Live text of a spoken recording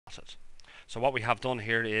plotted. So what we have done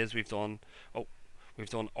here is we've done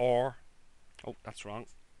or. Oh, that's wrong.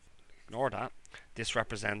 Ignore that. This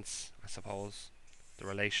represents, I suppose, the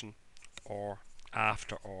relation or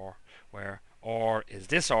after or, where or is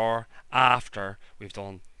this or after we've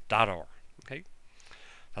done that or. Okay,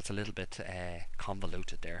 that's a little bit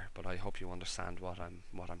convoluted there, but I hope you understand what I'm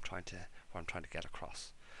trying to get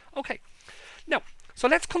across. Okay, now so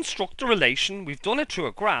let's construct the relation. We've done it through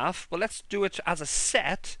a graph, but let's do it as a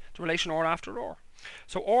set. The relation or after or.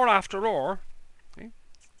 So or after or, okay,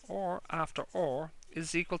 or after or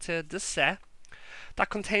is equal to the set that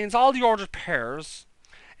contains all the ordered pairs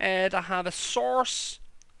that have a source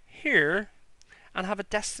here and have a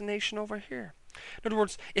destination over here. In other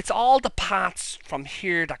words, it's all the paths from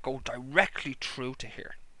here that go directly through to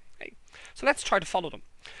here. Okay? So let's try to follow them.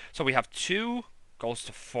 So we have 2 goes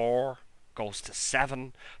to 4 goes to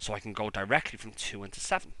 7, so I can go directly from 2 into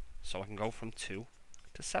 7. So I can go from 2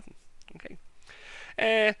 to 7. Okay.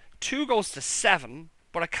 2 goes to 7,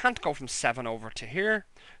 but I can't go from 7 over to here,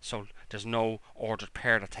 so there's no ordered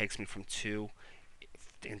pair that takes me from 2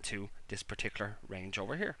 into this particular range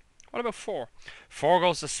over here. What about 4? 4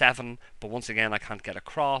 goes to 7, but once again I can't get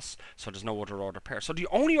across, so there's no other ordered pair. So the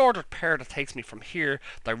only ordered pair that takes me from here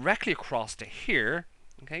directly across to here,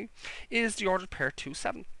 okay, is the ordered pair 2,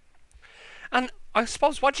 7. And I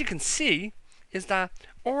suppose what you can see is that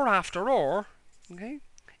or after or, okay,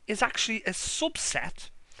 is actually a subset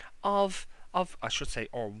of I should say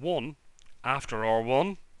or1 after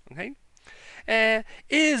or1, okay,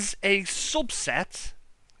 is a subset,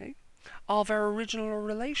 okay, of our original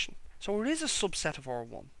relation. So it is a subset of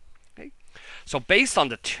or1. Okay? So based on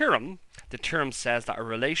the theorem says that a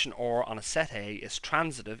relation or on a set A is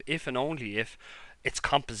transitive if and only if its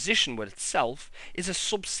composition with itself is a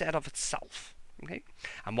subset of itself. Okay?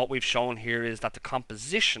 And what we've shown here is that the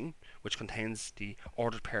composition, which contains the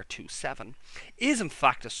ordered pair 2, 7, is in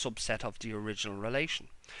fact a subset of the original relation.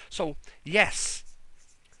 So yes,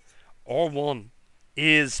 or1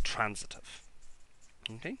 is transitive.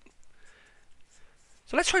 Okay?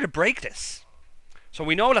 So let's try to break this. So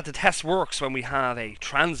we know that the test works when we have a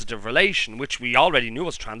transitive relation, which we already knew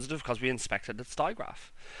was transitive because we inspected its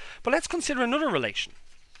digraph. But let's consider another relation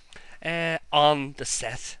on the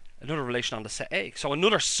set, another relation on the set A. So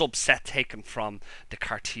another subset taken from the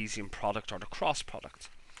Cartesian product or the cross product.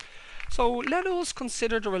 So let us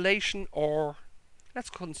consider the relation or, let's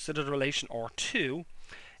consider the relation or2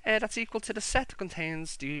 that's equal to the set that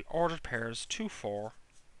contains the ordered pairs 2, 4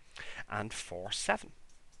 and 4, 7.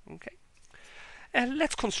 Okay.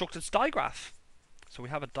 Let's construct its digraph. So we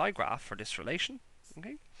have a digraph for this relation.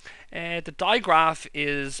 Okay. The digraph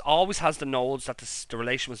always has the nodes that the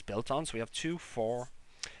relation was built on. So we have 2, 4,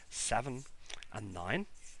 7 and 9.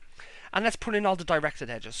 And let's put in all the directed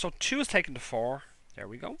edges. So 2 is taken to 4. There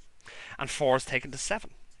we go. And 4 is taken to 7.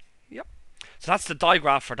 Yep. So that's the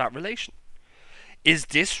digraph for that relation. Is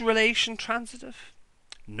this relation transitive?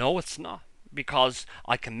 No, it's not, because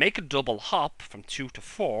I can make a double hop from 2 to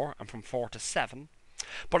 4 and from 4 to 7,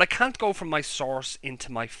 but I can't go from my source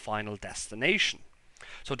into my final destination.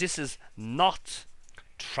 So this is not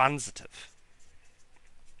transitive.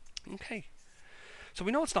 Okay, so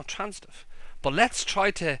we know it's not transitive, but let's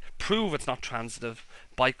try to prove it's not transitive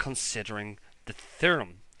by considering the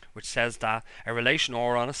theorem, which says that a relation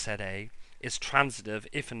or on a set A is transitive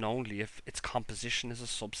if and only if its composition is a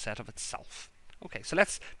subset of itself. Okay, so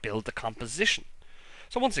let's build the composition.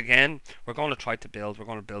 So once again, we're going to build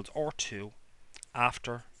or2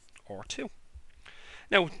 after or2.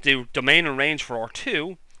 Now, the domain and range for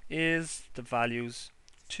or2 is the values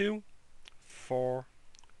 2, 4,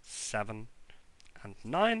 7, and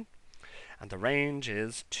 9. And the range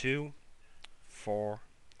is 2, 4,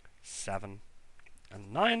 7,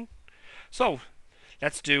 and 9. So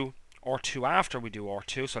let's do or2 after we do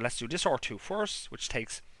or2. So let's do this or2 first, which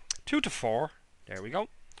takes 2 to 4. There we go.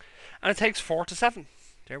 And it takes 4 to 7.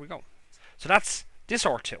 There we go. So that's this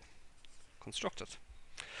or2 constructed.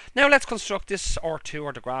 Now let's construct this or2,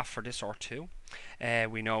 or the graph for this or2.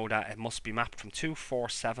 We know that it must be mapped from 2, 4,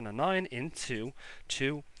 7, and 9 into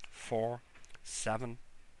 2, 4, 7,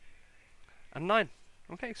 and 9.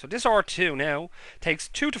 Okay, so this R2 now takes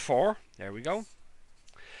 2 to 4, there we go,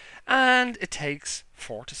 and it takes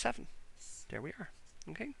 4 to 7. There we are.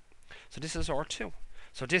 Okay, so this is R2.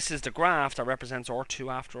 So this is the graph that represents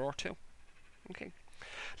R2 after R2. Okay,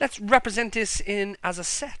 let's represent this in as a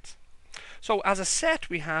set. So as a set,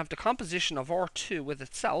 we have the composition of R2 with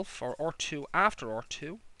itself, or R2 after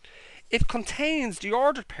R2. It contains the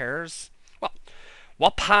ordered pairs. Well,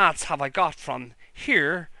 what paths have I got from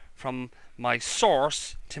here, from my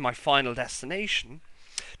source to my final destination?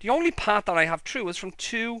 The only path that I have true is from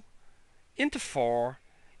 2 into 4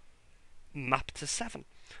 mapped to 7.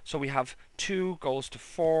 So we have 2 goes to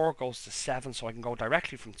 4 goes to 7, so I can go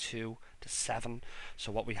directly from 2 to 7.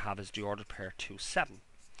 So what we have is the ordered pair 2, 7.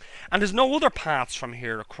 And there's no other paths from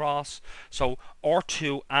here across, so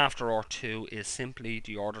R2 after R2 is simply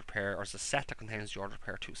the ordered pair, or is a set that contains the ordered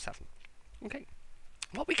pair 2, 7. Okay.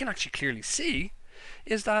 What we can actually clearly see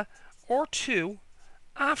is that R2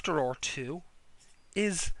 after R2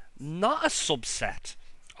 is not a subset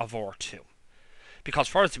of R2. Because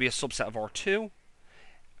for it to be a subset of R2,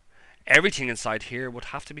 everything inside here would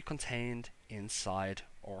have to be contained inside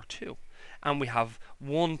R2. And we have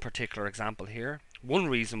one particular example here. One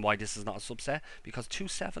reason why this is not a subset, because 2,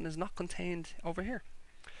 7 is not contained over here.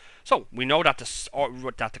 So we know that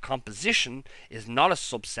the composition is not a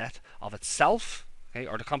subset of itself, okay,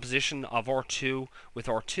 or the composition of R2 with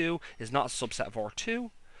R2 is not a subset of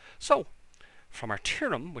R2. So from our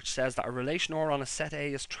theorem, which says that a relation R on a set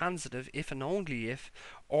A is transitive if and only if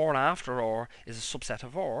R after R is a subset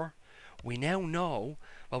of R, we now know,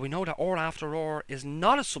 well, we know that R after R is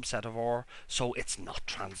not a subset of R, so it's not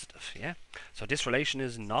transitive, yeah? So this relation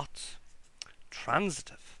is not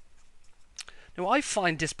transitive. Now I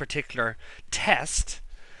find this particular test,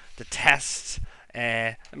 the test,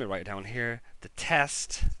 let me write it down here, the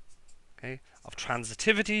test, okay, of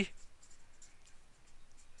transitivity,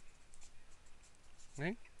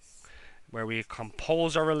 okay, where we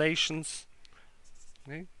compose our relations,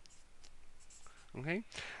 okay, okay,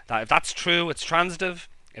 that if that's true, it's transitive.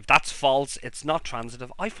 If that's false, it's not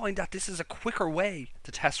transitive. I find that this is a quicker way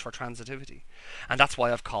to test for transitivity. And that's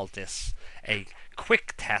why I've called this a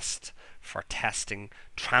quick test for testing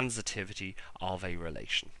transitivity of a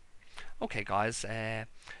relation. Okay guys,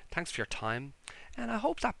 thanks for your time. And I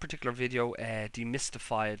hope that particular video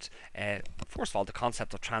demystified, first of all, the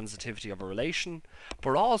concept of transitivity of a relation,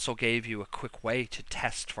 but also gave you a quick way to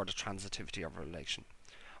test for the transitivity of a relation.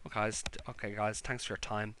 Okay guys, thanks for your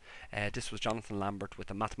time. This was Jonathan Lambert with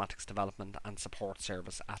the Mathematics Development and Support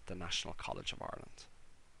Service at the National College of Ireland.